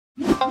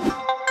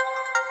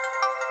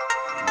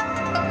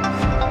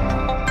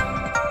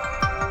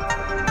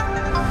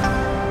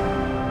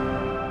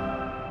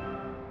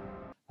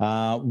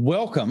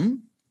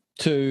Welcome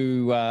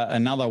to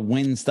another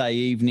Wednesday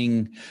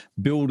evening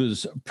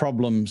Builders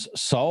Problems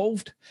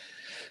Solved.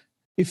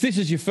 If this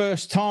is your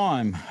first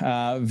time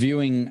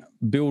viewing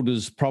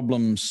Builders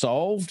Problems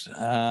Solved,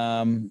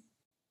 welcome,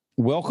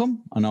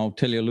 and I'll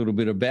tell you a little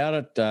bit about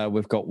it.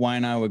 We've got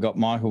Wayno, we've got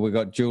Michael, we've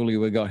got Julie,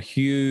 we've got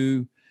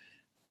Hugh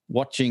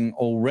watching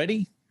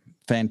already.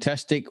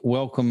 Fantastic.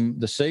 Welcome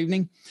this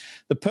evening.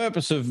 The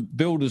purpose of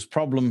Builders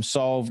Problems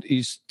Solved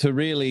is to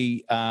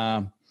really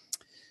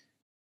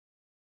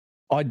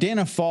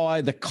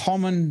identify the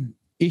common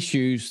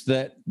issues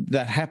that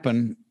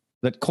happen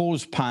that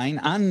cause pain,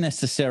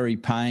 unnecessary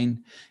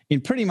pain,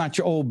 in pretty much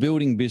all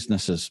building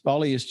businesses.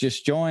 Ollie has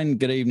just joined.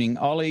 Good evening,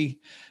 Ollie.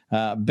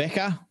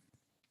 Becca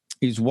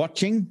is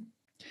watching.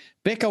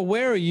 Becca,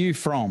 where are you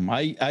from?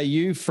 Are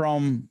you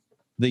from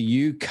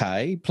the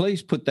UK?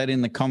 Please put that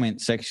in the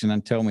comment section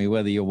and tell me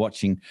whether you're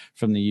watching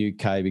from the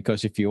UK,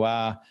 because if you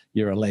are,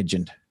 you're a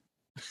legend.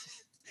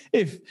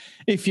 If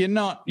you're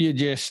not, you're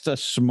just a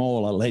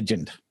smaller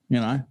legend, you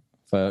know,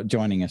 for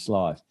joining us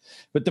live.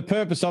 But the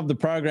purpose of the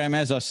program,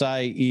 as I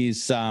say,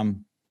 is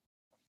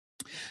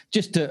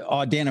just to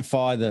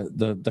identify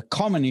the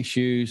common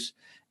issues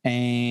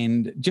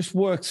and just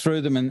work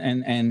through them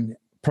and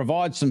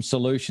provide some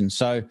solutions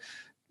so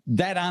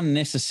that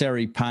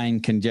unnecessary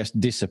pain can just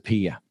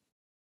disappear.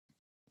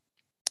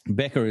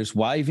 Becca is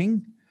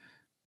waving.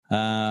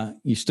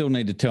 You still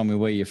need to tell me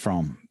where you're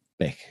from,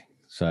 Beck.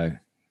 So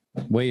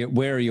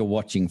where are you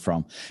watching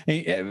from?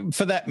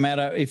 For that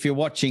matter, if you're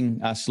watching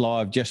us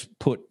live, just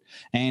put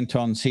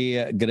Anton's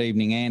here. Good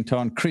evening,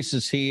 Anton. Chris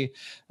is here.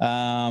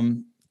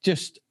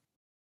 Just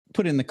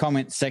put in the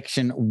comment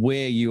section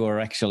where you are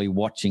actually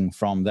watching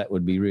from. That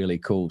would be really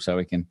cool so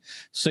we can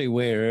see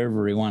where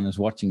everyone is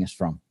watching us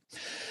from.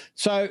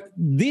 So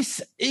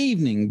this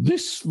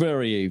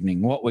very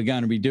evening, what we're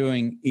going to be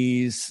doing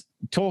is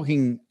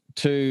talking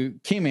to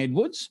Kim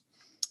Edwards,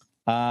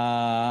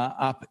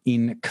 up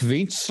in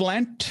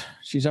Queensland.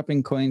 She's up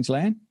in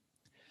Queensland.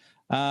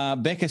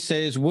 Becca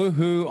says,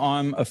 woohoo,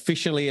 I'm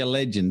officially a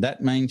legend.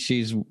 That means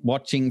she's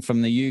watching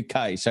from the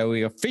UK. So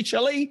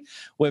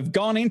we've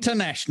gone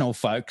international,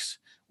 folks.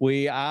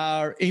 We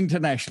are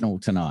international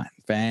tonight.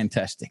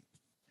 Fantastic.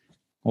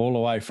 All the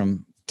way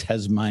from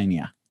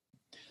Tasmania.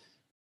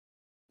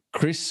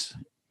 Chris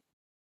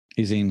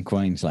is in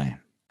Queensland.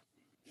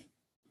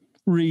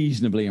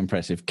 Reasonably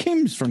impressive.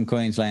 Kim's from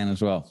Queensland as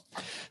well.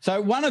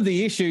 So one of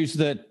the issues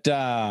that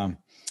are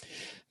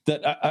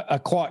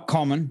quite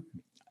common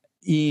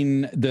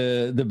in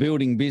the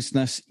building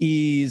business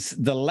is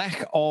the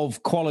lack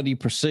of quality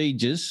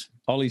procedures.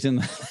 Ollie's in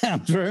the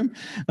lounge room.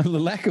 The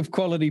lack of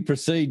quality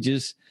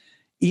procedures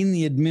in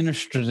the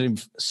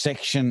administrative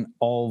section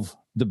of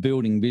the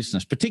building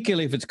business,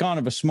 particularly if it's kind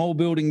of a small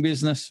building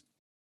business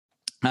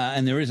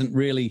and there isn't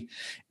really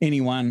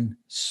anyone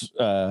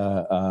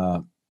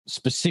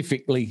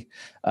specifically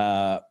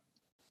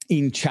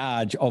in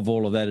charge of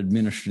all of that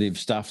administrative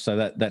stuff.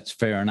 So that's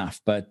fair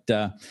enough. But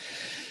the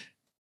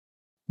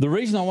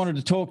reason I wanted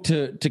to talk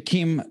to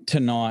Kim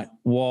tonight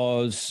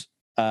was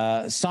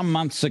some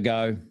months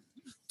ago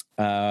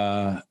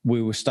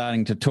we were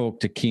starting to talk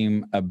to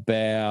Kim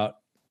about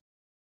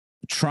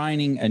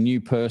training a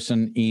new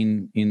person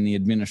in the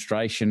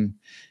administration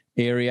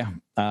area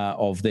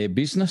of their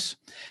business.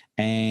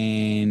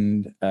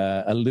 And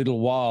a little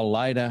while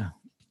later,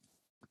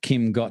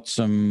 Kim got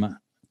some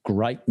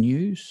great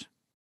news.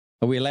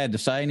 Are we allowed to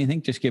say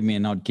anything? Just give me a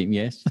nod, Kim,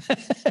 yes.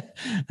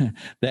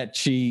 That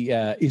she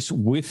is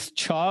with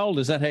child,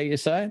 is that how you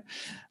say it?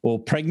 Or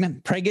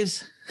pregnant,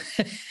 preggers.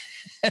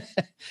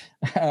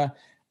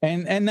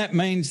 And that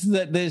means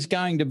that there's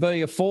going to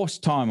be a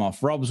forced time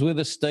off. Rob's with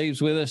us,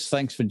 Steve's with us.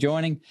 Thanks for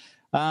joining.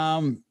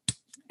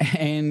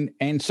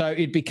 And so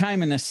it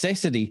became a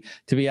necessity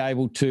to be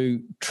able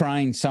to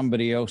train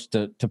somebody else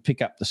to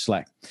pick up the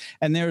slack.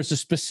 And there is a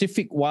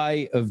specific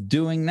way of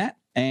doing that.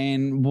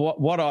 And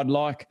what I'd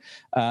like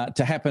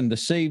to happen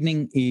this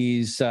evening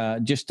is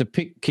just to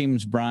pick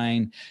Kim's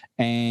brain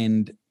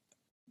and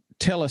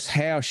tell us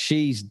how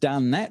she's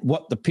done that,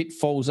 what the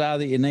pitfalls are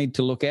that you need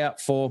to look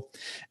out for,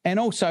 and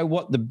also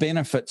what the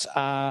benefits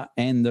are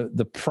and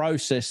the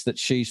process that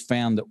she's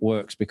found that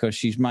works, because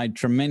she's made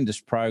tremendous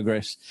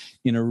progress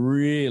in a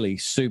really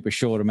super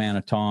short amount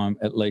of time,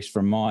 at least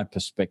from my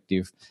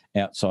perspective,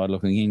 outside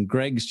looking in.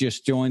 Greg's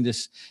just joined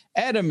us.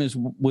 Adam is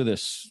with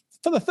us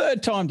for the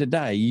third time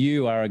today.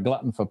 You are a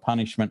glutton for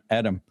punishment,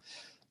 Adam.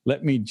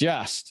 Let me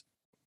just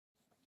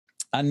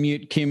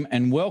unmute Kim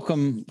and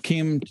welcome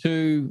Kim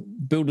to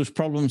Builders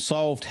Problem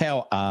Solved.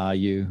 How are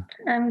you?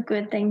 I'm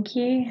good, thank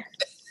you.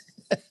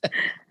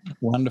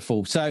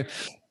 Wonderful. So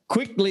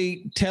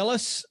quickly tell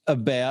us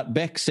about,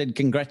 Beck said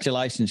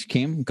congratulations,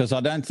 Kim, because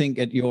I don't think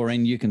at your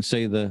end you can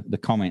see the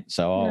comment.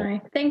 So no,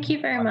 thank you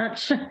very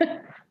much.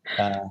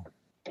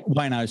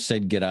 Wayno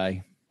said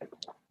g'day,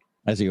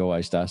 as he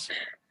always does.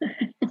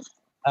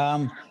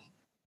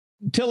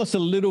 tell us a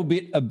little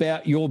bit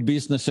about your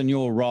business and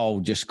your role,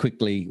 just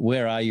quickly.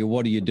 Where are you?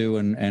 What do you do?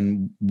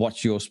 And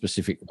what's your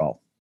specific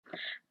role?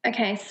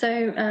 Okay,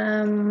 so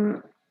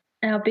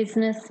our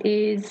business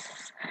is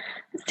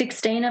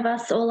 16 of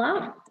us all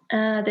up.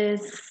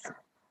 There's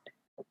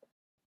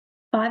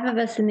 5 of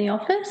us in the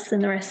office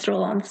and the rest are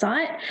all on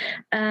site.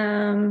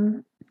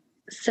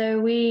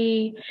 So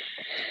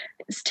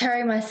it's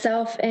Terry,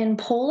 myself, and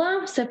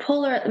Paula. So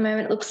Paula at the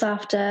moment looks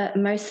after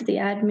most of the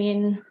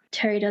admin.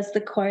 Terry does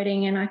the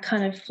quoting, and I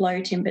kind of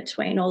float in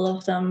between all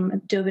of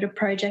them, do a bit of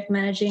project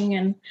managing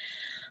and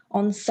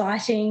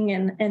on-siting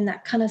and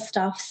that kind of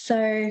stuff.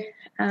 So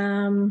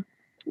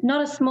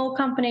not a small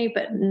company,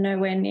 but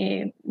nowhere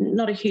near,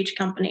 not a huge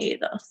company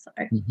either. So,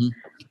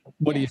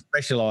 What do you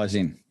specialise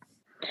in?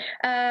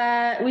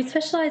 We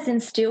specialise in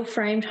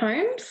steel-framed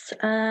homes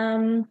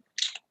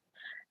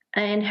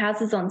and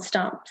houses on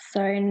stumps.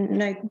 So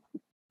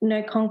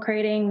no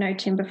concreting, no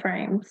timber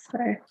frames. So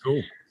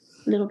cool.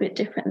 A little bit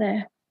different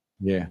there.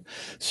 Yeah.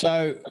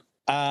 So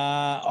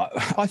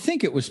I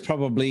think it was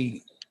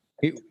probably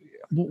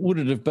would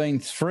it have been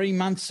 3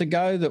 months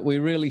ago that we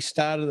really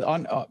started?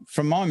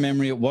 From my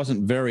memory, it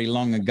wasn't very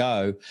long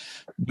ago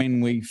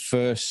when we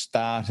first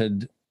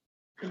started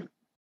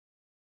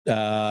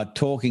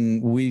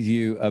talking with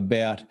you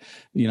about,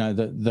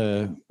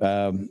 the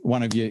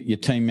one of your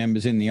team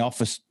members in the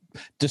office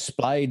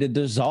displayed a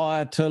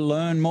desire to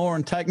learn more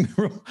and take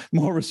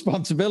more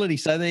responsibility.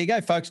 So there you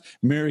go, folks.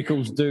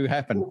 Miracles do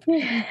happen.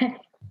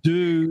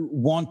 Do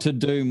want to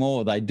do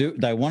more. They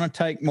want to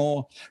take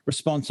more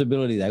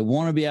responsibility. They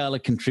want to be able to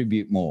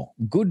contribute more.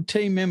 Good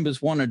team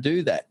members want to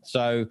do that.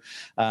 So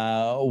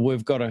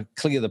we've got to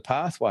clear the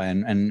pathway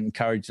and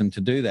encourage them to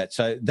do that.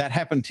 So that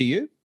happened to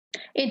you?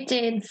 It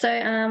did. So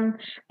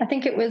I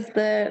think it was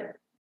the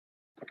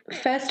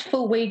first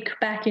full week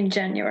back in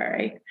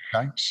January.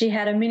 Okay. She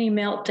had a mini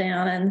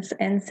meltdown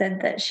and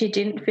said that she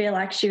didn't feel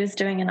like she was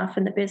doing enough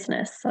in the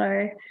business.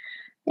 So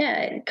yeah,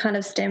 it kind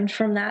of stemmed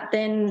from that.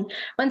 Then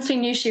once we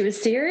knew she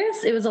was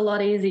serious, it was a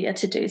lot easier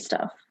to do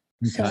stuff.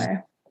 Okay.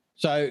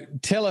 So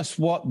tell us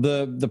what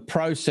the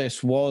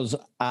process was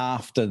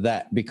after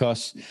that,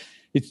 because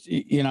it's,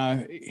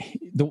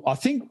 I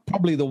think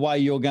probably the way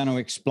you're going to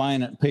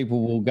explain it,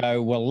 people will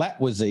go, well, that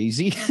was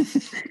easy.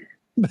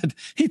 But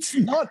it's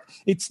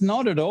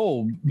not at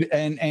all.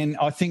 And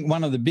I think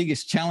one of the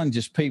biggest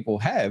challenges people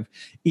have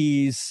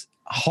is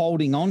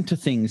holding on to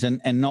things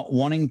and not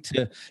wanting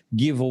to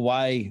give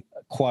away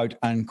quote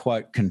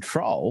unquote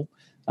control.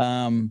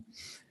 And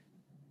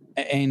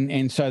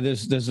so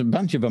there's a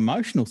bunch of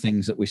emotional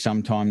things that we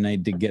sometimes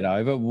need to get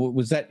over.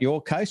 Was that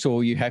your case, or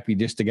were you happy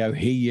just to go,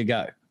 here you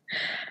go?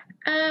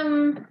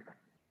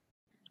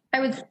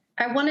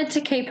 I wanted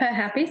to keep her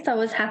happy, so I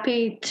was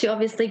happy to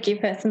obviously give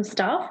her some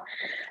stuff.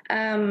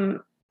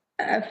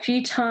 A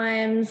few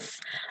times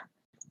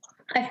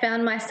I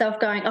found myself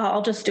going, oh,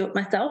 I'll just do it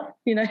myself.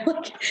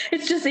 Like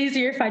it's just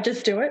easier if I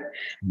just do it.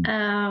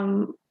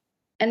 And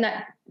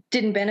that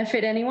didn't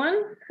benefit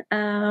anyone.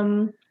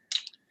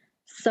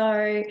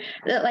 So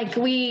like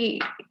we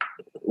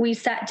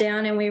sat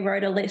down and we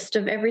wrote a list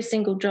of every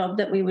single job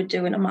that we would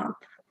do in a month.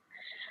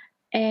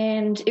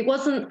 And it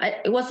wasn't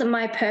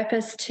my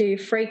purpose to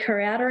freak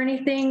her out or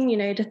anything,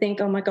 to think,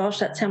 oh my gosh,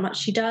 that's how much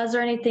she does or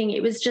anything.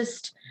 It was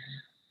just,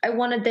 I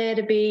wanted there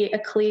to be a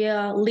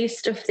clear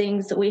list of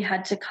things that we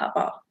had to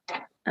cover.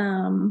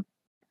 So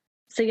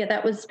yeah,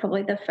 that was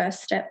probably the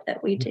first step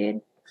that we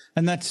did.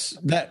 And that's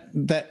that,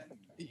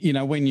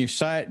 when you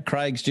say it,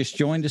 Craig's just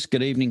joined us.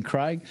 Good evening,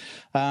 Craig.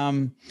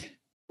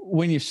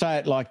 When you say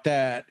it like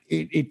that,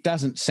 it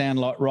doesn't sound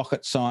like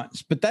rocket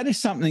science, but that is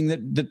something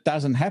that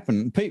doesn't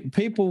happen.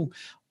 People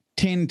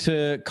tend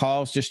to,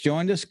 Kyle's just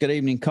joined us. Good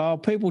evening, Kyle.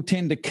 People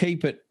tend to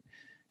keep it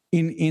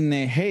in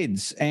their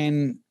heads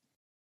and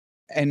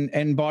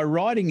by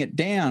writing it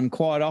down,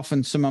 quite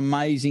often some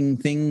amazing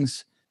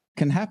things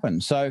can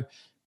happen. So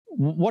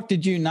what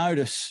did you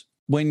notice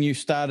when you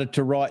started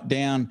to write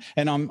down?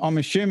 And I'm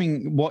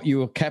assuming what you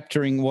were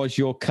capturing was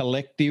your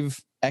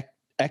collective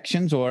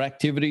actions or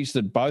activities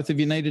that both of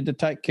you needed to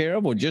take care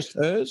of, or just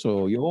hers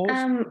or yours?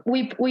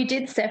 We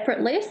did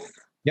separate lists.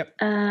 Yep.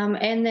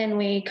 And then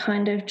we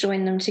kind of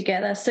joined them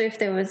together. So if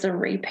there was a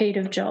repeat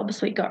of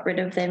jobs, we got rid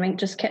of them and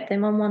just kept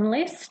them on one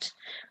list.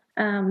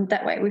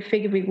 That way we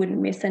figured we wouldn't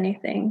miss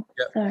anything.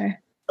 Yep. So.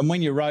 And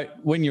when you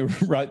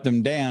wrote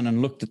them down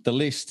and looked at the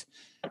list,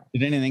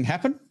 did anything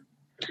happen?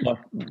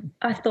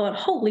 I thought,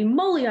 holy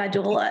moly, I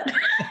do all that.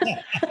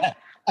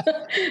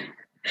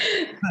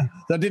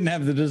 That didn't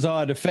have the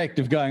desired effect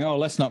of going, oh,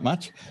 that's not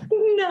much.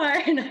 No,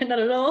 not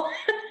at all.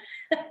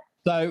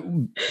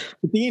 So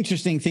the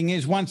interesting thing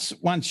is once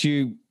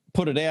you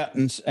put it out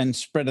and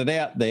spread it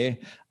out there,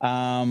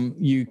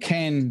 you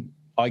can,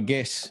 I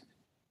guess,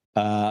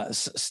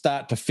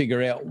 start to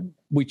figure out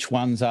which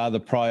ones are the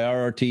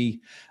priority,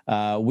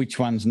 which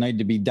ones need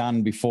to be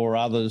done before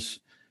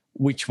others,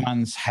 which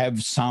ones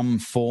have some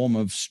form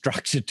of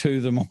structure to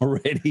them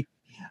already.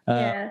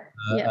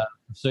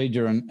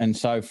 Procedure and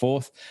so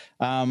forth.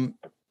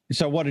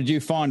 So what did you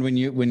find when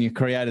you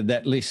created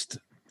that list?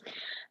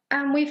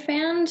 We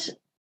found,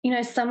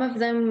 some of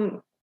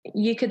them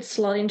you could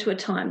slot into a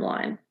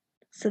timeline,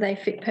 so they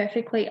fit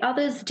perfectly.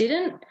 Others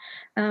didn't.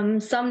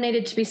 Some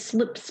needed to be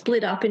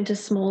split up into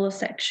smaller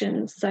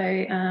sections. So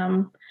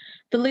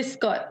the list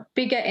got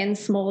bigger and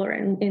smaller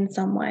in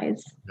some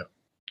ways.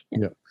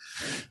 Yeah.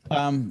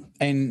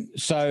 And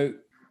so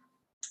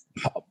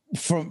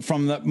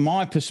from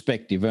my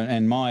perspective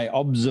and my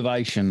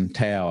observation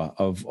tower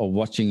of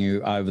watching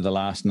you over the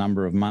last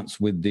number of months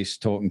with this,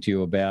 talking to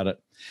you about it,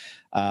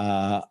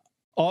 I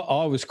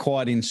was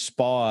quite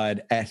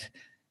inspired at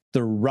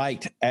the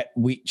rate at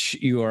which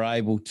you are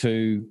able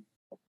to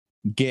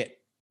get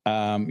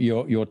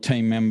your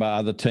team member,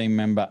 other team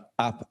member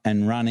up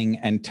and running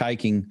and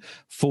taking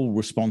full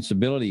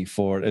responsibility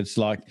for it. It's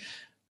like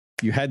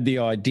you had the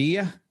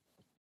idea,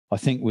 I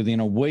think within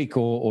a week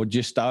or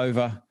just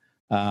over,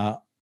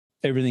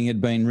 everything had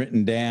been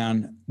written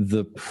down.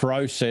 The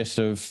process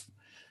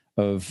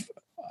of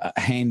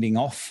handing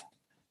off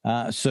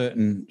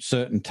certain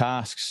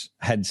tasks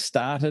had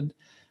started,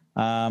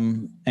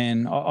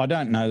 and I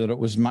don't know that it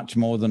was much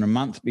more than a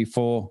month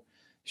before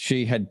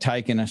she had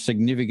taken a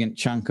significant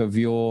chunk of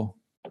your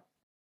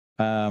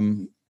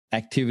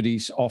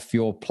activities off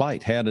your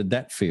plate. How did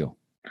that feel?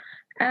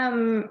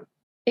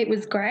 It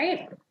was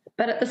great.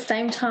 But at the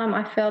same time,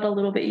 I felt a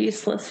little bit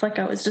useless, like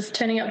I was just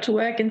turning up to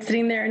work and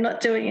sitting there and not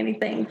doing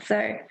anything.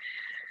 So,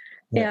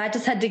 I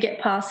just had to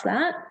get past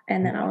that,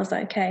 and then I was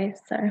okay.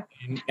 So,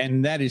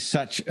 and that is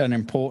such an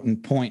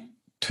important point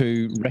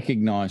to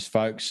recognise,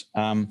 folks.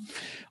 On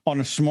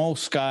a small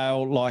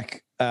scale,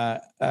 like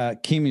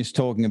Kim is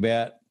talking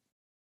about,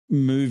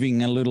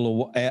 moving a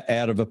little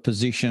out of a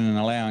position and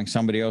allowing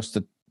somebody else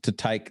to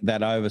take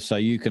that over so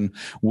you can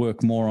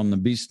work more on the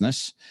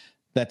business.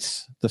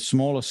 That's the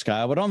smaller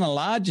scale. But on the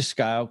larger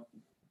scale,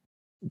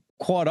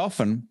 quite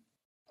often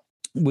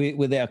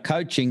with our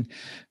coaching,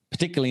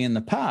 particularly in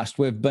the past,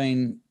 we've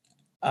been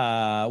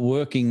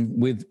working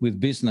with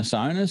business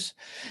owners,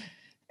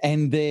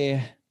 and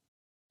their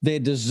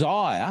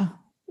desire,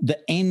 the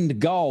end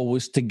goal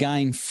was to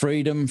gain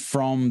freedom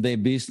from their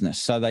business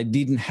so they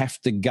didn't have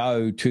to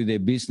go to their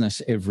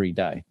business every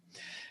day.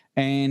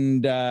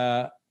 And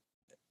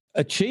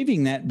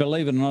achieving that,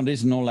 believe it or not,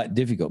 isn't all that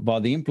difficult. By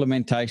the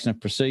implementation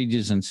of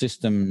procedures and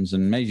systems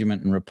and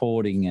measurement and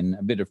reporting and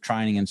a bit of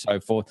training and so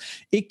forth,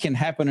 it can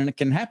happen, and it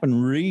can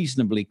happen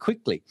reasonably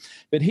quickly.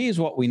 But here's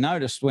what we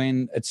noticed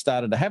when it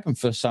started to happen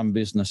for some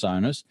business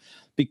owners: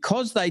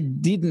 because they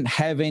didn't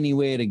have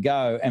anywhere to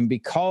go, and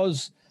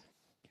because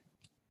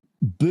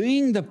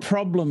being the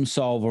problem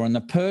solver and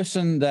the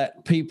person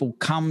that people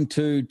come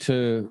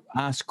to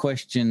ask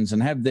questions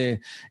and have their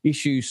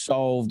issues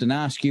solved and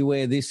ask you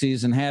where this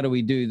is and how do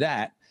we do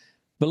that,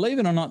 believe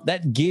it or not,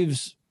 that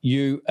gives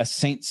you a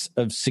sense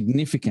of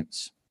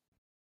significance.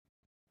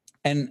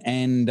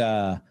 And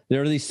there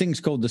are these things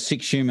called the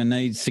 6 human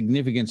needs.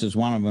 Significance is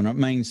one of them. It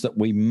means that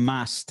we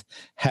must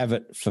have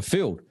it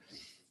fulfilled.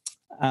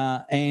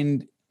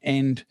 And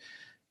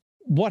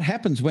what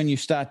happens when you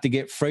start to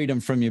get freedom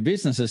from your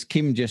business, as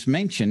Kim just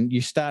mentioned,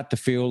 you start to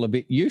feel a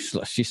bit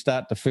useless. You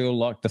start to feel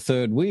like the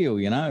third wheel,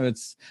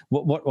 it's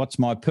what's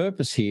my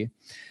purpose here?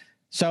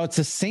 So it's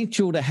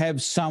essential to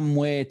have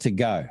somewhere to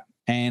go.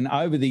 And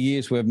over the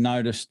years, we've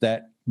noticed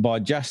that by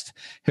just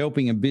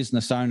helping a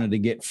business owner to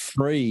get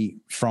free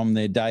from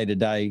their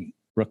day-to-day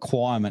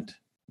requirement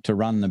to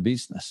run the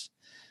business,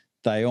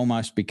 they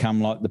almost become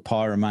like the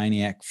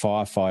pyromaniac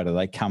firefighter.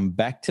 They come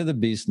back to the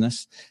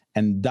business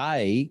and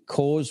they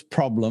cause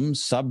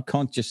problems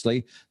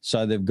subconsciously,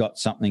 so they've got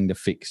something to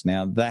fix.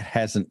 Now, that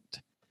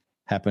hasn't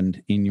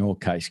happened in your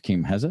case,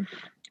 Kim, has it?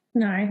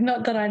 No,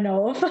 not that I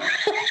know of.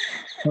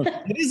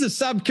 It is a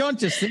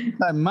subconscious thing,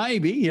 so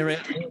maybe you're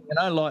out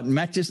there, lighting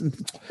matches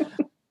and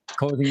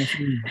causing a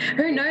thing.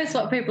 Who knows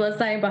what people are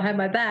saying behind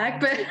my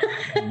back, but...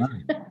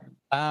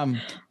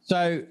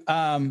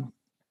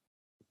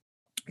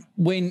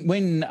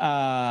 When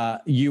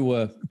you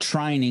were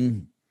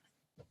training,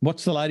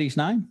 what's the lady's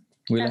name?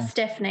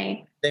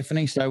 Stephanie.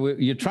 Stephanie. So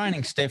you're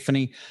training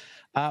Stephanie.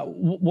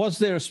 Was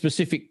there a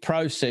specific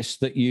process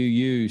that you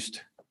used?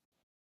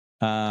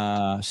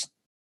 Can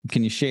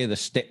you share the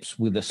steps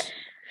with us?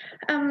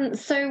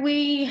 So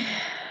we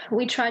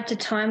tried to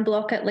time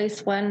block at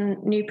least one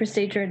new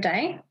procedure a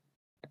day.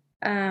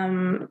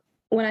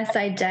 When I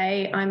say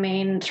day, I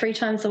mean 3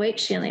 times a week.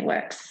 She only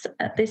works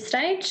at this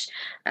stage.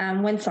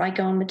 Once I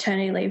go on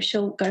maternity leave,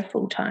 she'll go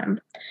full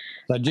time.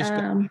 So just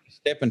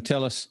step and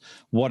tell us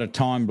what a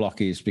time block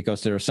is,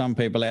 because there are some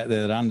people out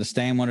there that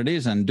understand what it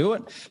is and do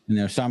it, and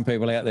there are some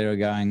people out there who are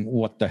going,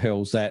 what the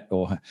hell's that?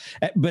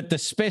 But the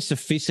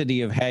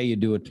specificity of how you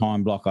do a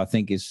time block, I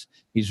think, is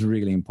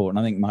really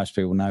important. I think most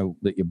people know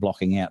that you're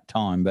blocking out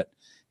time, but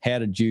how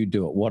did you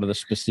do it? What are the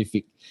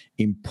specific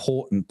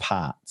important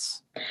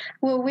parts?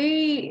 Well,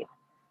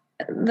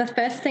 the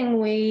first thing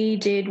we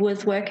did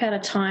was work out a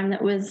time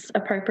that was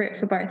appropriate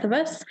for both of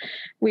us,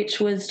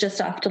 which was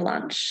just after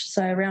lunch,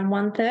 so around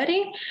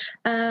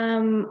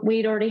 1:30.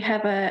 We'd already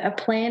have a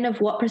plan of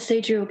what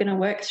procedure we were going to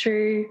work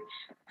through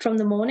from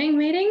the morning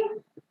meeting.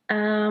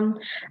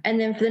 And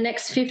then for the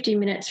next 50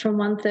 minutes from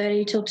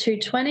 1:30 till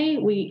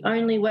 2:20, we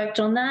only worked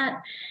on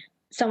that.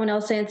 Someone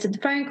else answered the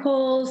phone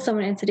calls,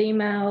 someone answered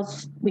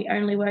emails. We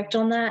only worked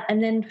on that.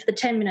 And then for the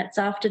 10 minutes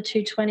after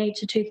 2:20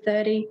 to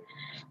 2:30,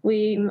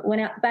 we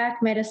went out the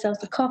back, made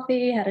ourselves a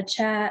coffee, had a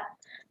chat,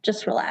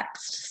 just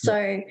relaxed.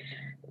 So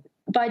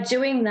by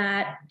doing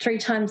that 3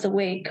 times a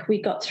week,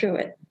 we got through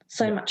it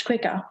so much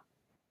quicker.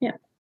 Yeah.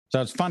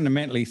 So it's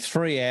fundamentally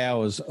 3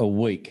 hours a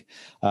week.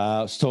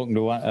 I was talking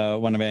to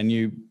one of our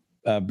new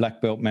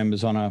black belt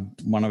members on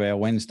one of our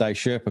Wednesday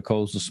Sherpa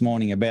calls this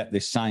morning about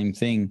this same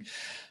thing,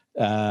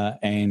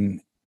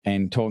 and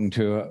talking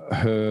to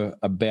her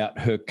about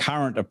her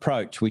current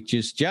approach, which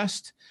is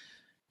just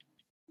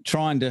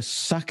trying to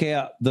suck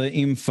out the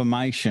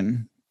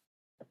information,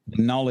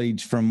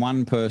 knowledge from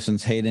one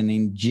person's head and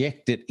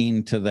inject it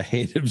into the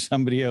head of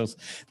somebody else.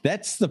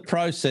 That's the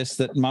process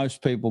that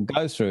most people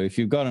go through. If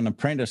you've got an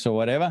apprentice or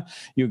whatever,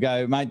 you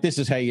go, mate, this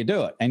is how you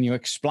do it, and you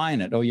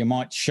explain it, or you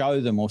might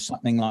show them or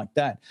something like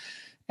that.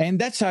 And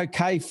that's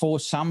okay for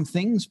some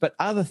things, but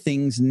other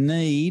things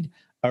need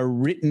a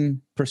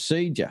written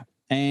procedure.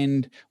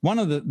 And one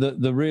of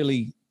the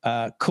really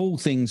cool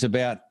things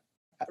about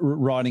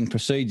writing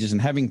procedures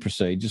and having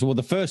procedures, well,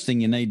 the first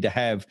thing you need to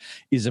have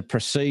is a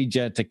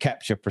procedure to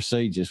capture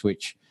procedures,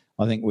 which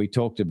I think we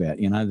talked about.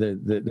 You know,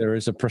 there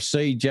is a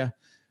procedure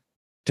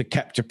to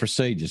capture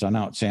procedures. I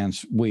know it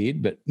sounds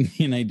weird, but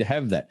you need to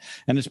have that.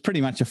 And it's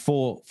pretty much a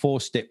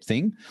four-step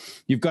thing.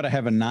 You've got to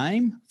have a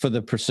name for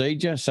the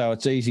procedure so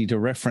it's easy to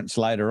reference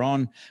later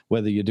on,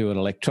 whether you do it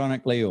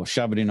electronically or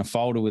shove it in a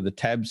folder with a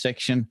tab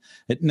section.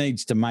 It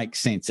needs to make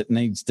sense. It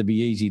needs to be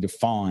easy to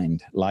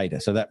find later.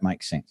 So that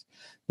makes sense.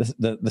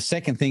 The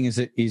second thing is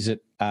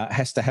it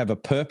has to have a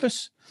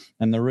purpose.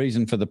 And the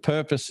reason for the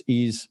purpose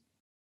is,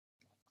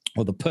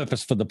 or the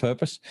purpose for the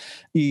purpose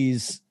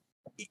is,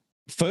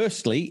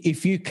 firstly,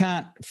 if you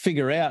can't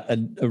figure out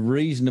a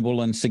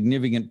reasonable and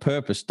significant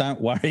purpose,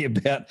 don't worry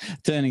about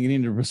turning it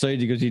into a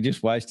procedure because you're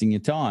just wasting your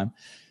time.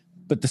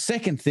 But the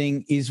second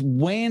thing is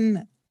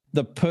when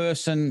the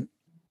person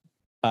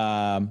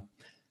that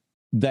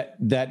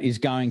is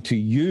going to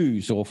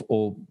use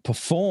or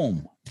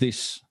perform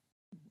this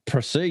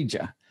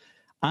procedure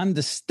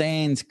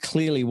understands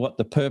clearly what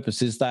the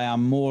purpose is, they are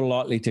more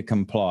likely to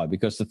comply,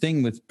 because the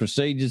thing with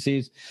procedures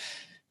is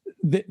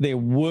they're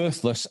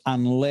worthless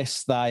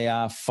unless they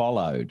are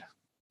followed,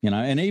 you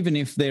know. And even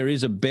if there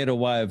is a better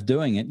way of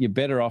doing it, you're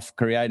better off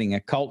creating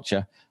a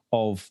culture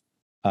of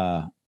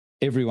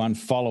everyone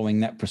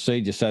following that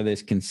procedure so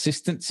there's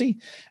consistency.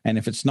 And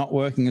if it's not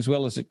working as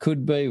well as it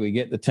could be, we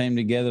get the team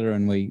together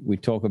and we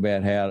talk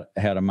about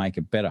how to make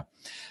it better.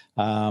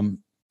 And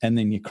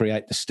then you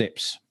create the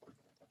steps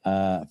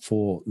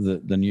for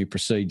the new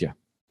procedure.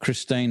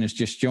 Christine has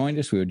just joined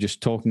us. We were just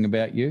talking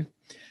about you.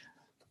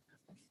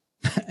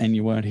 And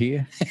you weren't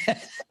here.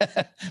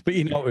 But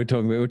you know what we're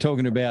talking about. We're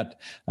talking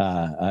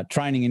about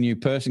training a new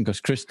person,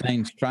 because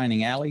Christine's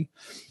training Ali,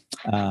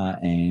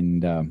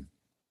 and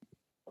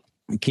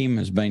Kim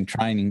has been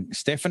training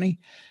Stephanie.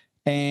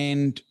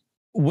 And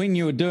when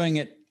you were doing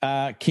it,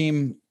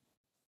 Kim,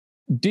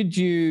 did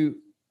you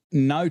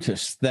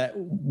notice that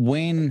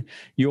when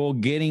you're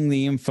getting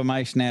the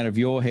information out of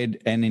your head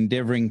and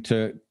endeavouring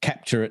to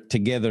capture it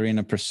together in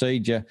a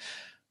procedure,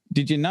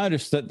 did you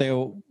notice that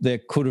there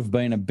could have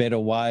been a better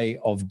way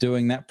of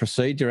doing that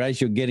procedure as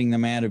you're getting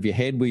them out of your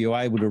head? Were you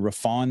able to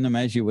refine them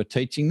as you were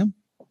teaching them?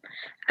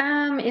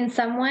 In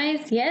some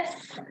ways,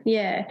 yes.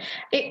 Yeah.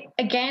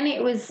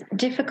 It was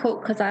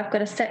difficult because I've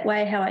got a set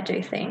way how I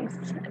do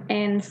things.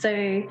 And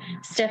so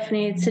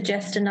Stephanie would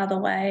suggest another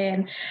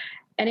way,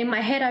 and in my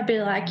head I'd be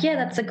like, yeah,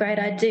 that's a great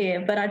idea.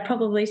 But I'd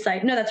probably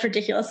say, no, that's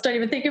ridiculous. Don't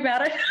even think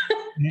about it.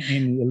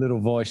 And a little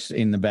voice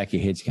in the back of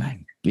your head's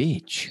going,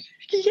 bitch.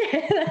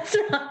 Yeah, that's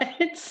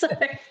right. So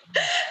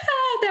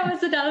that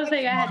was another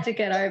thing I had to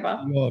get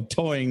over. You're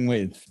toying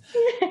with.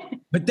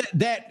 But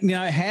that, you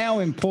know, how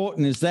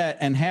important is that,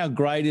 and how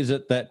great is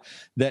it that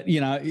you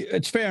know,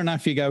 it's fair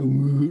enough you go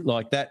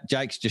like that.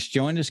 Jake's just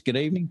joined us. Good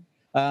evening.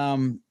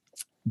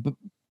 But,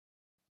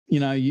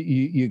 you know,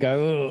 you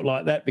go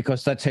like that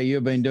because that's how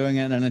you've been doing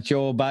it and it's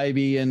your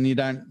baby, and you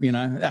don't, you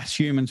know, us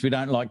humans, we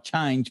don't like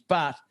change.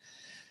 But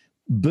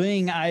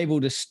being able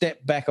to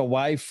step back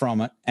away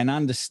from it and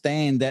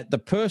understand that the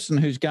person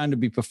who's going to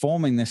be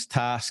performing this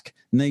task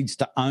needs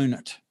to own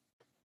it.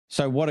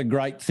 So what a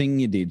great thing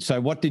you did.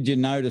 So what did you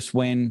notice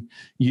when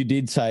you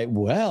did say,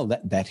 well,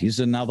 that is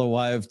another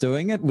way of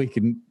doing it? We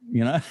can,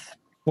 you know,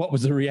 what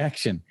was the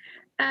reaction?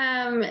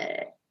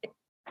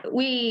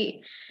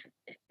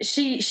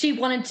 She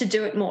wanted to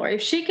do it more.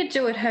 If she could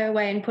do it her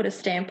way and put a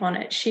stamp on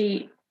it,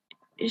 she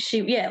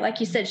yeah, like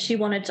you said, she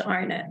wanted to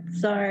own it.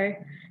 So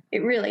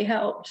it really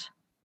helped.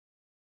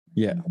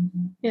 Yeah.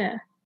 Yeah.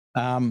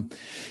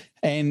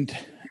 And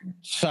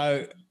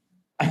so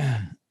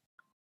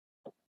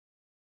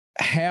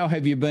how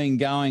have you been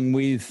going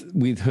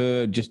with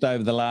her just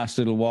over the last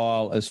little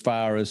while, as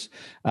far as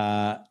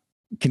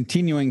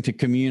continuing to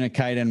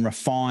communicate and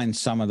refine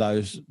some of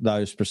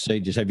those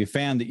procedures? Have you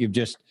found that you've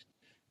just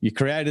you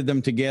created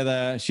them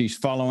together, she's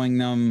following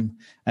them,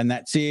 and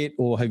that's it?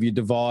 Or have you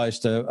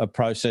devised a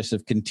process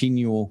of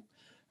continual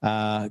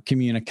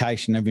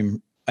communication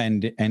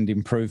and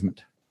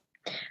improvement?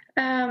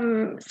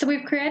 So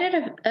we've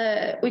created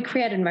we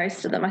created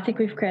most of them. I think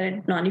we've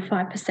created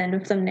 95%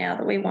 of them now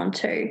that we want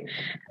to.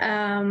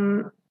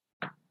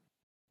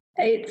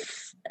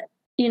 It's,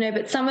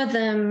 but some of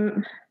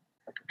them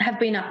have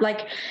been up,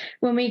 like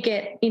when we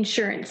get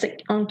insurance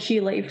on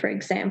Q Leave, for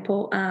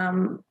example,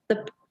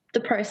 the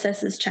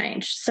process has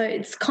changed. So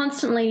it's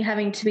constantly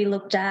having to be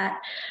looked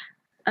at.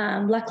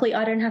 Luckily,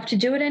 I don't have to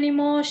do it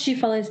anymore. She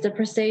follows the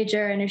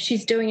procedure, and if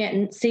she's doing it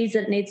and sees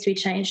that it needs to be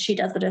changed, she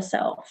does it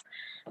herself.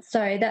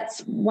 So that's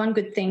one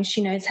good thing.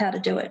 She knows how to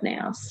do it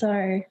now.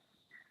 So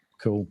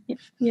cool.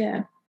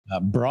 Yeah.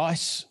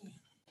 Bryce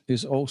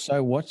is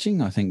also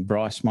watching. I think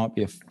Bryce might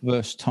be a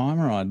first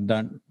timer. I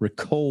don't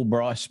recall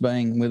Bryce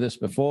being with us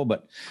before,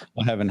 but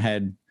I haven't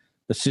had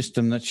the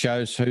system that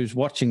shows who's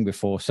watching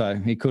before, so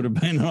he could have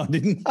been and I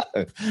didn't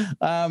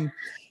know.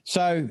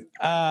 So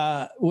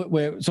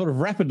we're sort of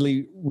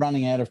rapidly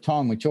running out of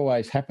time, which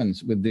always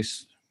happens with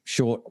this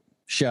short,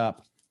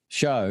 sharp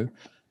show.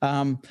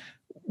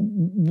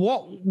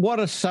 What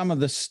are some of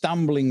the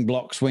stumbling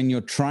blocks when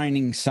you're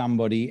training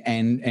somebody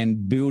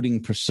and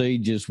building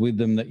procedures with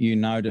them that you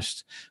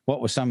noticed?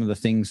 What were some of the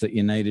things that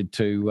you needed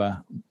to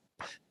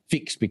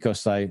fix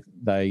because they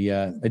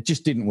it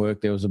just didn't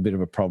work? There was a bit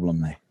of a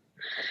problem there.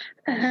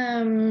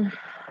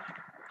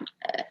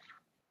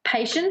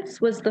 Patience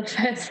was the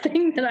first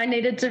thing that I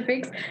needed to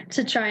fix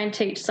to try and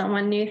teach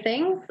someone new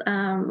things.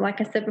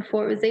 Like I said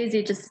before, it was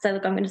easier just to say,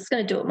 look, I'm just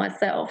going to do it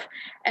myself,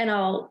 and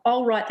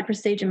I'll write the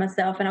procedure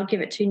myself and I'll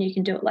give it to you and you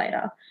can do it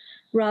later,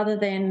 rather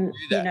than,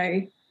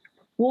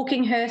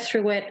 walking her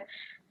through it.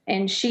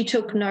 And she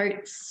took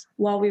notes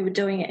while we were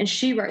doing it and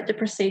she wrote the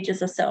procedures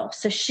herself.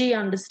 So she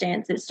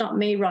understands it. It's not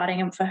me writing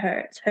them for her.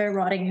 It's her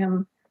writing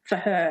them for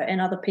her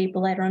and other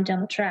people later on down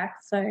the track.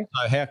 So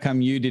how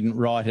come you didn't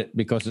write it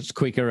because it's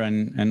quicker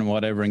and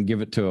whatever and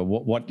give it to her?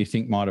 What do you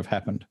think might have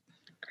happened?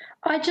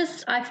 I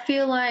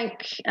feel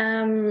like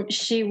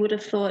she would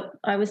have thought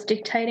I was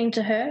dictating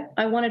to her.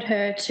 I wanted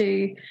her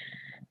to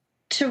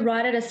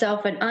write it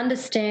herself and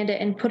understand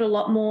it and put a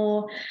lot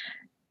more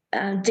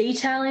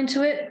detail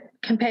into it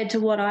compared to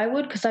what I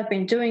would, because I've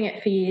been doing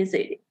it for years.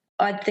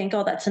 I'd think,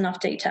 oh, that's enough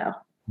detail.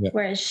 Yep.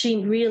 Whereas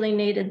she really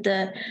needed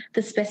the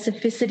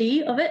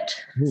specificity of it.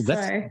 Ooh,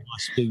 that's a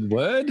nice big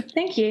word.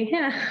 Thank you.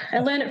 Yeah, I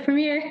learned it from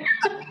you.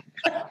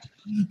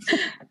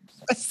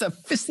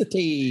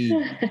 Specificity.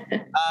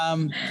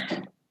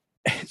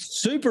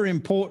 Super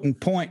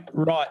important point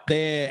right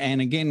there. And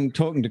again,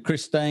 talking to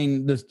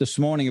Christine this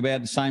morning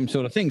about the same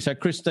sort of thing. So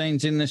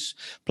Christine's in this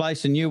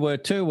place, and you were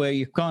too, where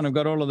you've kind of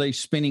got all of these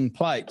spinning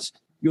plates.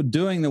 You're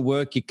doing the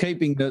work, you're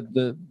keeping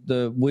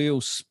the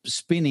wheels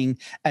spinning,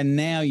 and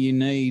now you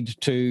need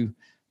to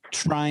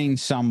train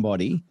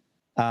somebody.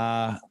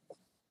 I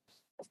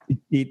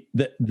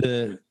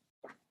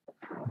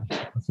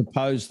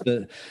suppose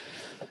the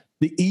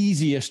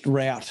easiest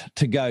route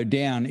to go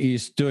down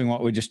is doing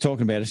what we're just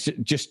talking about. It's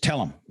just tell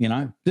them,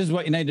 this is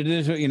what you need to do.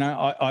 This is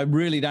what, I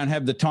really don't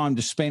have the time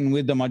to spend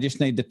with them. I just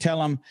need to tell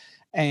them.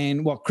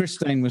 And what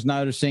Christine was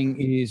noticing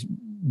is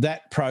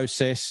that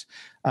process,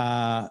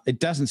 it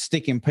doesn't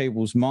stick in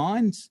people's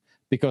minds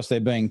because they're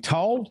being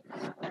told.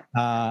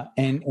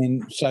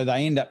 And so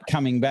they end up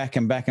coming back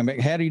and back and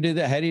back. How do you do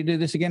that? How do you do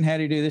this again? How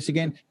do you do this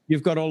again?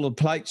 You've got all the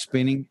plates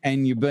spinning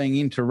and you're being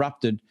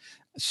interrupted.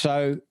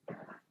 So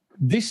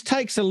this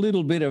takes a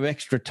little bit of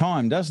extra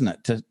time, doesn't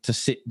it, to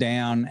sit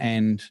down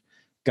and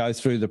go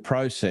through the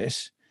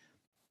process.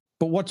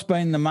 But what's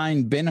been the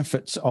main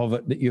benefits of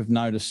it that you've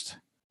noticed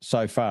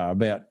so far,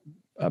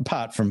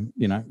 apart from,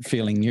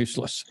 feeling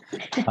useless?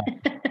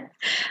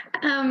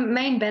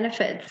 Main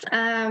benefits.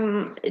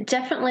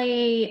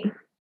 Definitely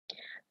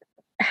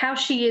how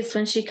she is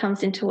when she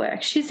comes into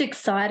work. She's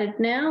excited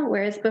now,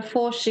 whereas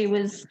before she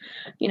was,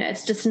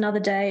 it's just another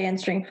day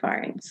answering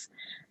phones.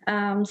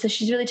 So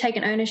she's really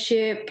taken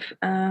ownership.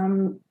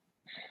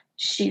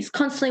 She's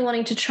constantly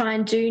wanting to try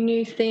and do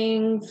new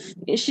things.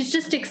 She's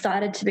just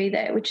excited to be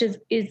there, which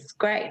is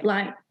great.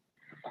 Like,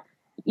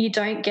 you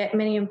don't get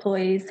many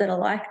employees that are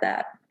like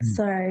that.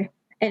 So,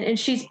 and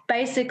she's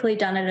basically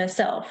done it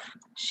herself.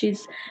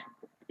 She's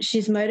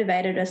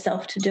motivated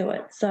herself to do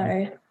it.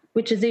 So,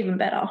 which is even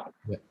better.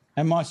 Yeah.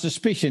 And my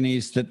suspicion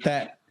is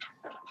that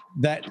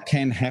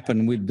can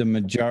happen with the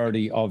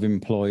majority of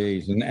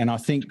employees. And I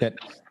think that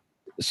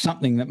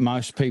something that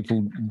most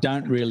people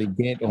don't really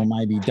get or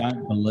maybe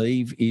don't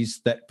believe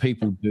is that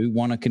people do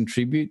want to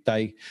contribute.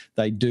 They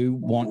do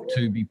want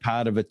to be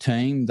part of a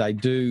team. They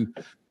do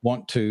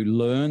want to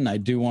learn. They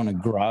do want to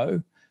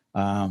grow.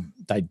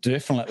 They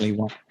definitely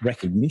want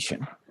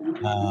recognition,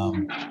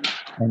 and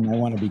they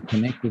want to be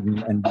connected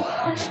and be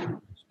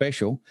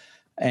special.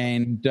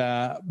 And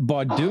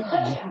by doing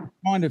it, it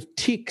kind of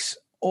ticks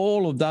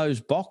all of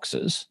those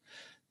boxes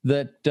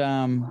that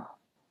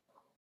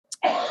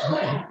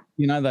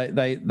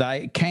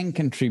they can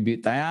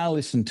contribute. They are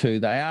listened to.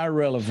 They are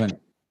relevant.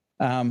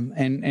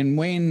 And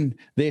when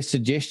their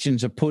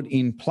suggestions are put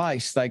in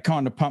place, they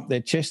kind of pump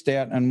their chest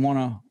out and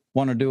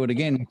want to do it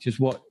again, which is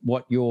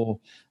what you're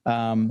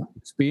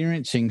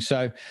experiencing.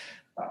 So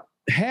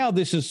how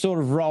this is sort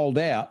of rolled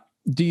out,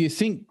 do you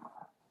think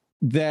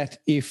that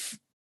if,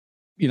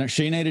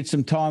 she needed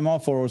some time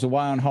off or was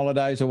away on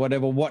holidays or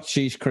whatever, what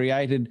she's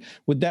created,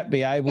 would that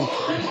be able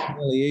to be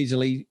really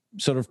easily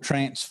sort of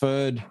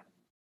transferred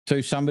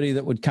to somebody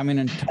that would come in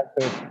and take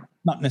her,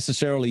 not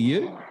necessarily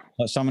you,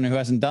 like someone who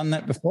hasn't done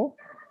that before?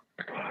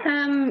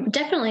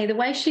 Definitely. The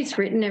way she's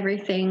written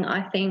everything,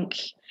 I think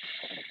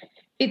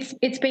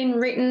it's been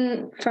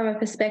written from a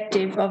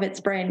perspective of it's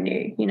brand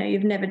new.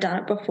 You've never done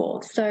it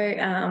before.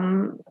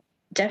 So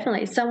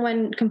definitely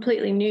someone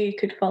completely new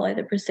could follow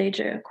the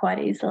procedure quite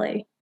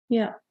easily.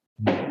 Yeah.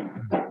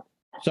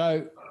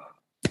 So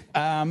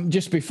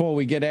just before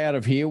we get out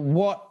of here,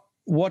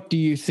 what do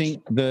you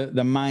think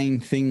the main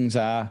things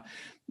are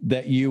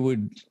that you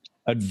would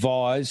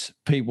advise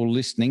people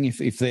listening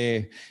if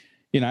they're,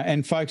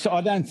 and folks, I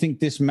don't think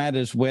this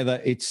matters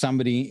whether it's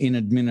somebody in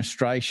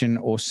administration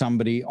or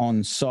somebody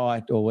on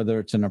site or whether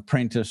it's an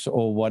apprentice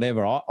or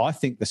whatever. I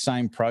think the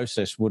same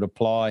process would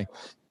apply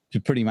to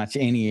pretty much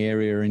any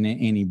area in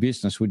any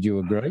business. Would you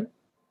agree?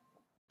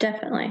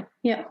 Definitely.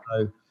 Yeah.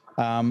 So,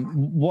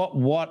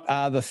 what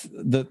are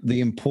the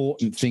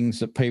important things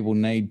that people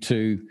need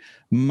to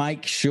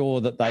make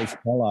sure that they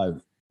follow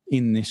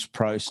in this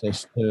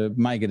process to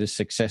make it as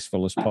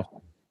successful as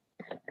possible?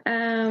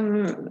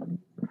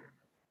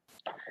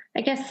 I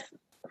guess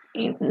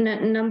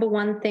number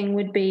one thing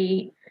would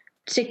be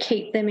to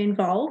keep them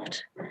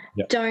involved.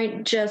 Yep.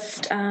 Don't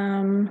just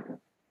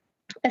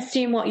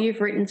assume what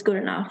you've written is good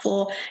enough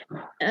or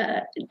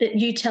that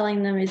you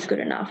telling them is good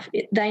enough.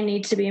 They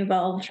need to be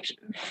involved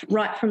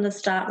right from the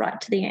start, right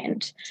to the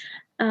end,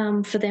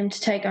 for them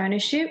to take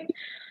ownership.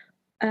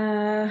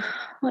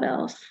 What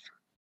else?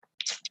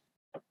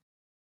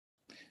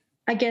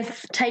 I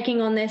guess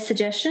taking on their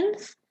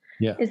suggestions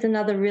is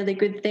another really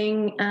good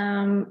thing,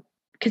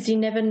 because you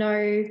never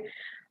know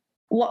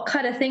what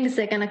kind of things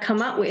they're going to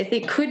come up with.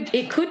 It could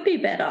be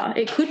better,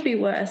 it could be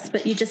worse,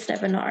 but you just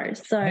never know.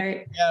 So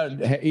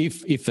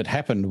if it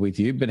happened with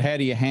you, but how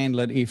do you handle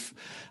it if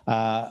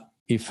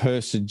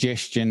her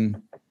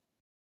suggestion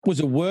was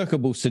a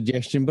workable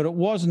suggestion, but it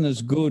wasn't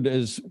as good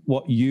as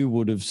what you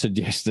would have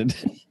suggested?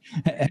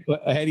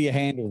 How do you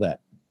handle that?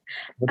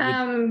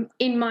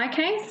 In my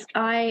case,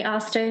 I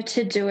asked her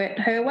to do it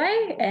her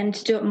way and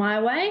to do it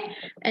my way,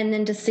 and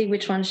then to see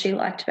which one she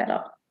liked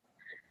better.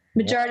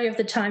 Majority of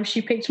the time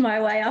she picked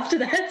my way after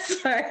that.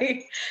 So,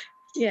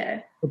 yeah.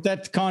 But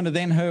that's kind of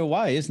then her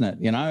way, isn't it?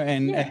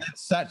 And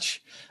that's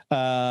such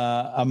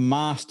a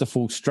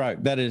masterful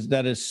stroke. That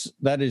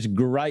is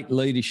great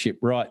leadership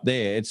right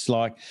there. It's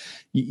like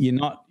you're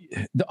not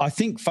 – I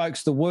think,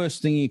 folks, the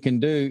worst thing you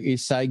can do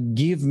is say,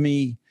 give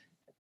me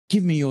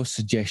your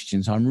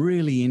suggestions. I'm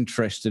really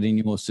interested in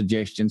your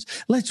suggestions.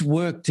 Let's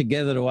work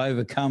together to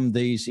overcome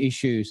these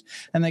issues.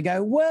 And they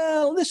go,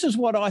 well, this is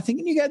what I think.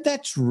 And you go,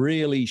 that's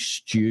really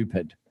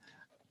stupid.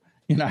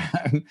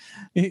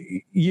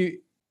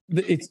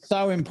 It's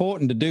so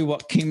important to do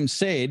what Kim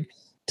said,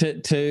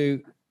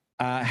 to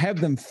have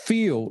them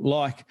feel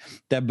like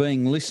they're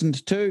being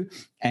listened to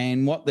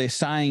and what they're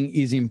saying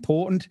is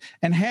important.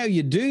 And how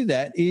you do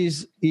that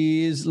is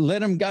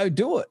let them go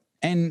do it.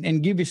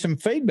 And give you some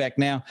feedback.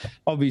 Now,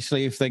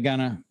 obviously, if they're going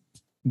to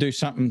do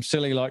something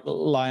silly like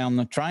lay on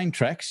the train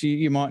tracks,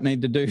 you might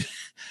need to do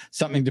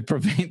something to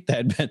prevent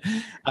that. But,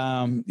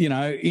 in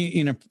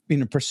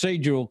a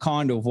procedural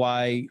kind of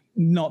way,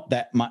 not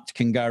that much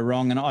can go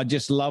wrong. And I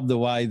just love the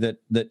way that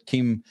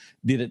Kim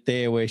did it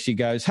there, where she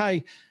goes,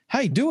 hey,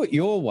 do it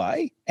your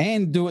way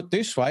and do it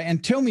this way,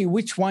 and tell me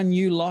which one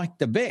you like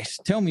the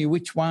best. Tell me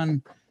which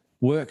one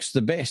works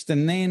the best.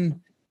 And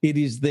then it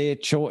is their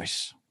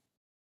choice.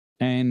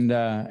 And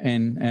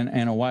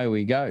away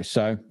we go.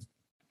 So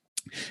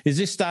is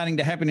this starting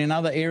to happen in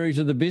other areas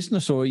of the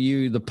business, or are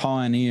you the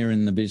pioneer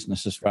in the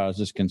business as far as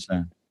this is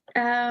concerned?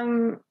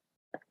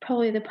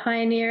 Probably the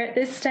pioneer at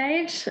this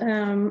stage.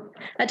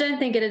 I don't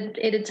think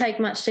it'd take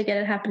much to get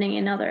it happening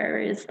in other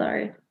areas,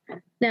 though,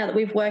 now that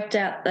we've worked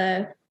out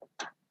the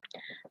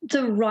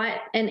right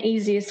and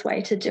easiest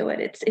way to do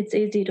it. It's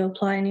easy to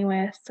apply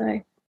anywhere, so...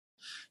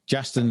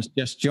 Justin's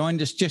just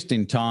joined us just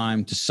in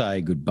time to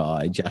say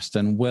goodbye.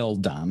 Justin, well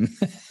done.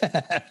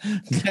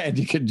 Glad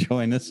you could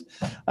join us.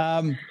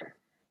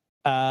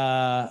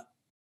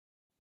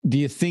 Do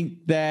you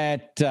think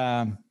that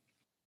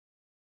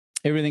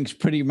everything's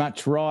pretty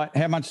much right?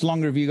 How much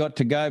longer have you got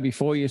to go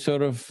before you're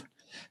sort of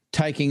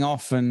taking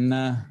off and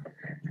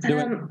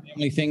doing the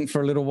family thing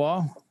for a little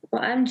while?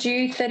 Well, I'm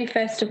due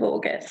 31st of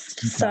August,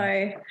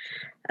 okay. So...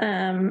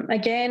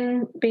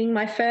 again, being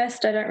my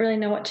first, I don't really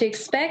know what to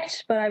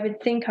expect, but I would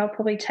think I'll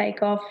probably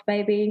take off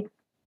maybe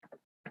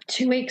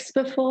 2 weeks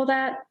before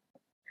that,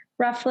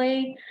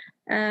 roughly.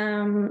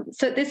 So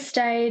at this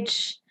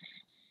stage,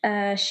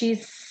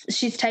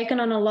 she's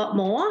taken on a lot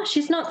more.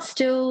 She's not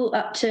still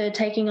up to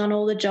taking on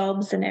all the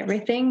jobs and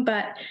everything,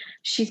 but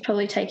she's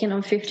probably taken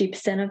on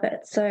 50% of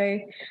it. So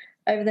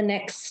over the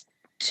next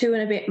 2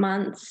 and a bit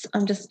months,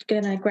 I'm just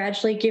going to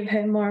gradually give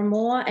her more and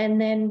more. And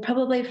then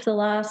probably for the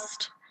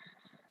last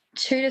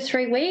 2 to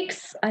 3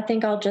 weeks, I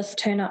think I'll just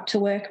turn up to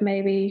work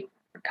maybe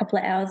a couple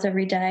of hours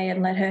every day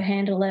and let her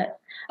handle it.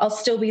 I'll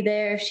still be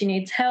there if she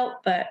needs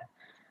help, but,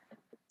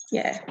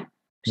 yeah,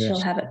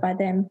 she'll have it by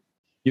then.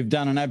 You've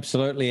done an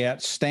absolutely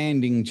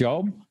outstanding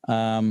job.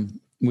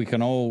 We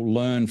can all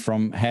learn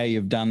from how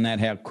you've done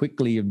that, how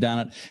quickly you've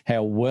done it,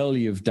 how well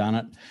you've done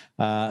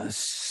it.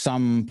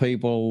 Some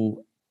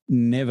people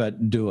never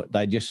do it.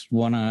 They just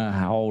want to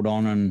hold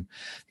on and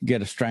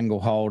get a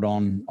stranglehold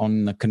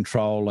on the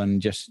control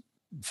and just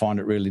find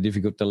it really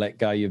difficult to let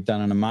go. You've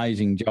done an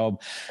amazing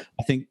job.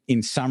 I think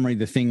in summary,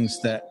 the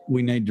things that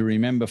we need to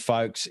remember,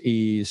 folks,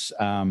 is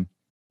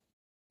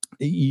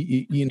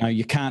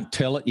you can't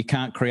tell it, you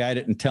can't create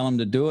it and tell them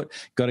to do it.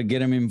 Got to get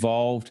them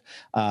involved.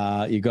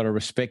 You've got to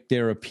respect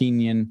their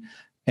opinion.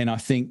 And I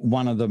think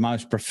one of the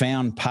most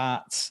profound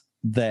parts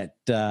that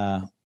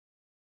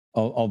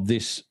of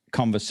this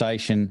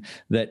conversation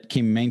that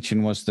Kim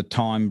mentioned was the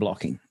time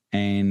blocking.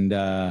 And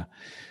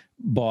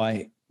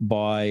by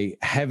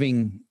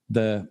having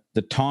the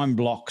time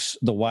blocks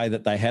the way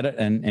that they had it,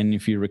 and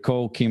if you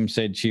recall, Kim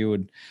said she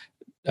would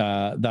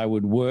they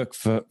would work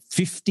for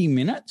 50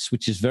 minutes,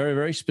 which is very,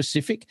 very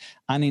specific,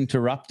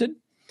 uninterrupted.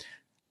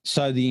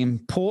 So the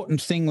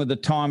important thing with the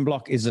time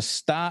block is a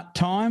start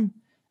time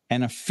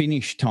and a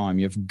finish time.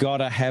 You've got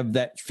to have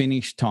that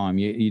finish time.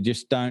 You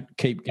just don't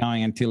keep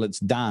going until it's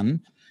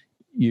done.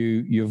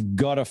 You've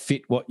got to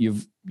fit what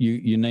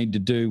you need to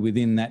do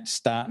within that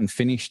start and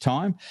finish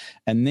time.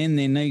 And then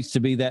there needs to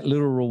be that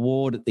little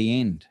reward at the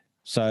end.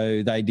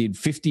 So they did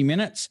 50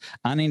 minutes,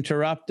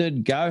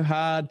 uninterrupted, go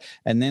hard,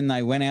 and then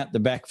they went out the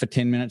back for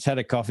 10 minutes, had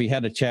a coffee,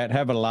 had a chat,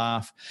 have a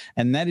laugh,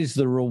 and that is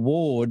the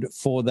reward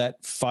for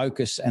that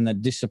focus and the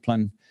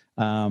discipline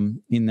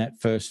in that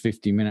first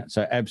 50 minutes.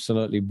 So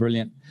absolutely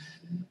brilliant.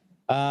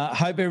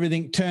 Hope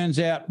everything turns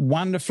out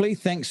wonderfully.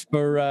 Thanks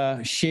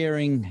for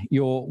sharing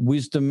your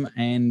wisdom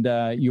and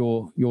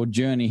your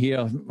journey here.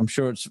 I'm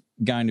sure it's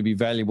going to be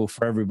valuable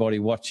for everybody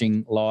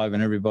watching live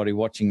and everybody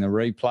watching the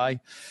replay.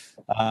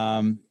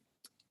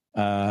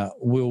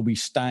 We'll be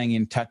staying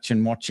in touch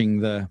and watching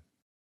the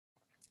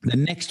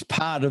next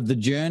part of the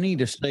journey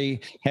to see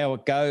how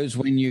it goes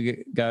when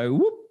you go,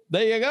 whoop,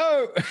 there you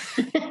go.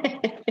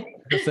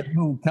 Because there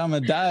will come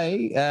a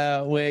day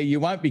where you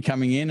won't be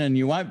coming in and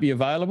you won't be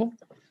available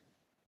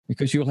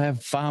because you'll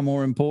have far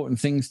more important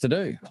things to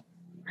do.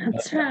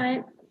 That's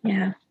right.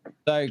 Yeah.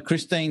 So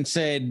Christine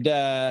said,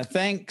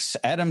 thanks.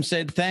 Adam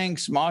said,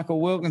 thanks.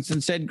 Michael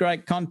Wilkinson said,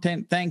 great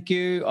content. Thank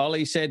you.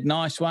 Ollie said,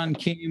 nice one.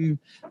 Kim,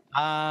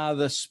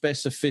 the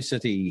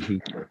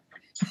specificity.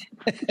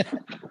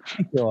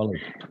 Thank you,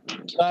 Ollie.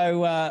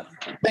 So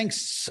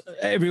thanks,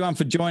 everyone,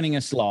 for joining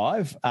us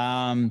live.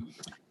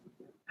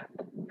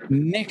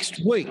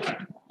 Next week,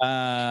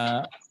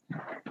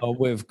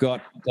 we've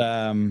got,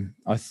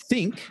 I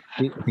think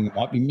it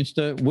might be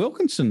Mr.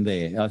 Wilkinson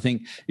there, I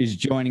think, is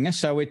joining us.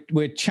 So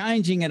we're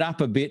changing it up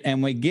a bit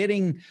and we're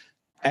getting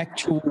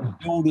actual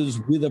builders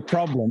with a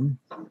problem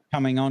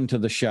coming onto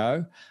the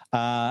show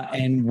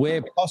and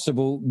where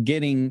possible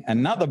getting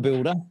another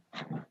builder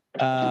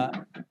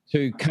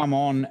to come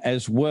on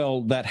as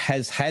well that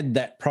has had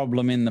that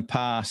problem in the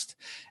past,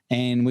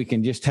 and we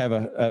can just have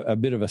a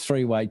bit of a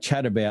three-way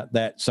chat about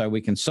that so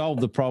we can solve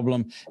the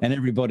problem, and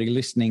everybody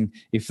listening,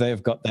 if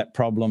they've got that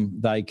problem,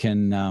 they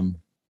can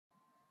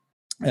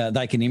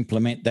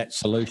implement that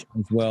solution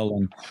as well,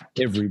 and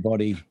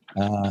everybody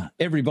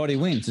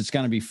wins. It's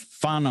going to be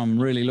fun. I'm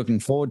really looking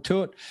forward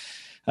to it.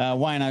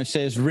 Wayno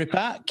says,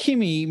 Ripper.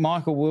 Kimmy,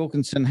 Michael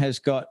Wilkinson has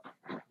got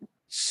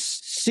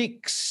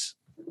 6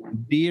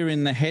 deer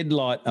in the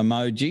headlight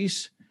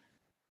emojis,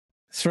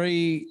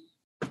 3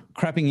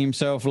 crapping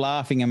himself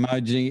laughing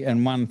emoji,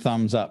 and 1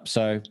 thumbs up.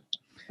 So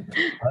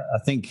I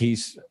think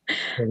he's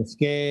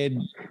scared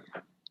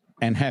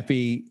and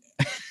happy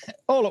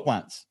all at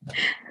once.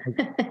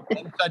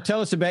 So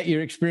tell us about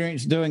your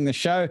experience doing the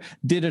show.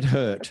 Did it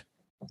hurt?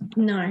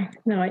 No,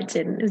 it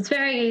didn't. It was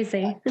very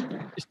easy.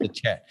 Just a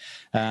chat.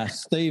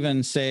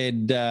 Stephen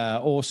said,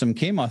 awesome,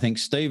 Kim. I think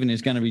Stephen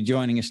is going to be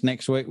joining us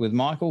next week with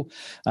Michael.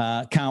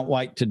 Can't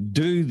wait to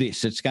do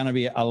this. It's going to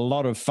be a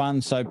lot of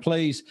fun. So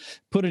please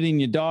put it in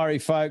your diary,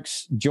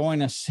 folks.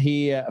 Join us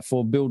here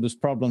for Builders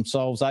Problem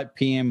Solves, 8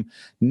 p.m.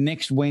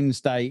 next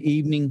Wednesday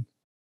evening.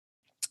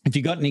 If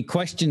you've got any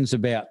questions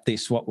about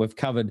this, what we've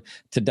covered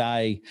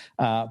today,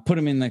 put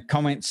them in the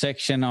comment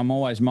section. I'm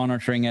always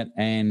monitoring it,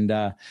 and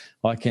I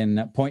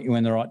can point you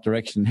in the right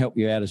direction and help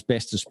you out as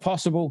best as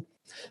possible.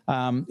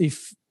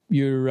 If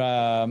you're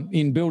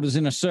in Builders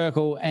in a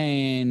Circle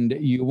and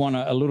you want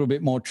a little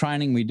bit more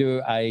training, we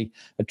do a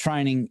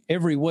training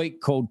every week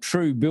called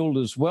True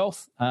Builders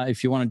Wealth.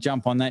 If you want to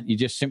jump on that, you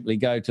just simply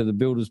go to the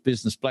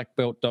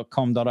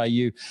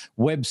buildersbusinessblackbelt.com.au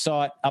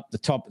website. Up the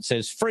top, it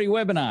says free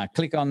webinar.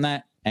 Click on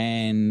that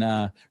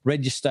and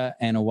register,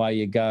 and away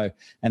you go.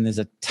 And there's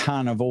a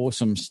ton of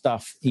awesome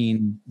stuff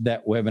in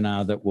that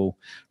webinar that will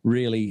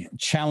really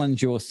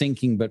challenge your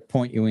thinking but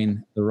point you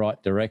in the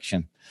right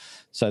direction.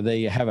 So there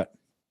you have it.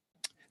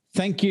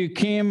 Thank you,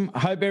 Kim.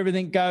 Hope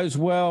everything goes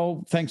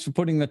well. Thanks for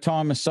putting the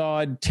time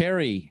aside.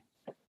 Terry,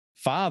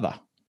 father,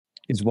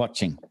 is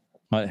watching.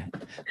 That'd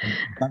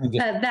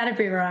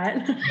be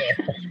right.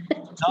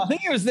 I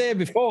think he was there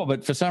before,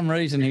 but for some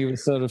reason he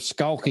was sort of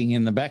skulking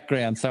in the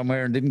background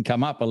somewhere and didn't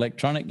come up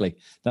electronically.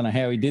 Don't know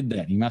how he did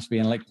that. He must be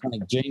an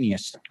electronic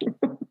genius,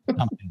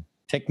 something,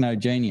 techno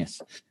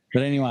genius.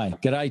 But anyway,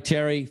 g'day,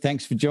 Terry.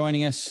 Thanks for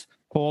joining us.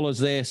 Paula's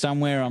there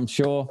somewhere, I'm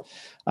sure.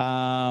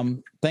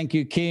 Thank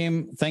you,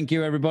 Kim. Thank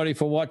you, everybody,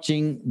 for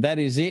watching. That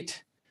is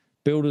it.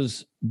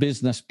 Builders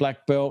Business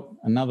Black Belt,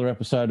 another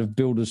episode of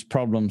Builders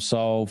Problem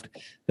Solved.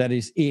 That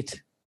is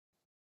it.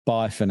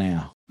 Bye for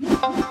now.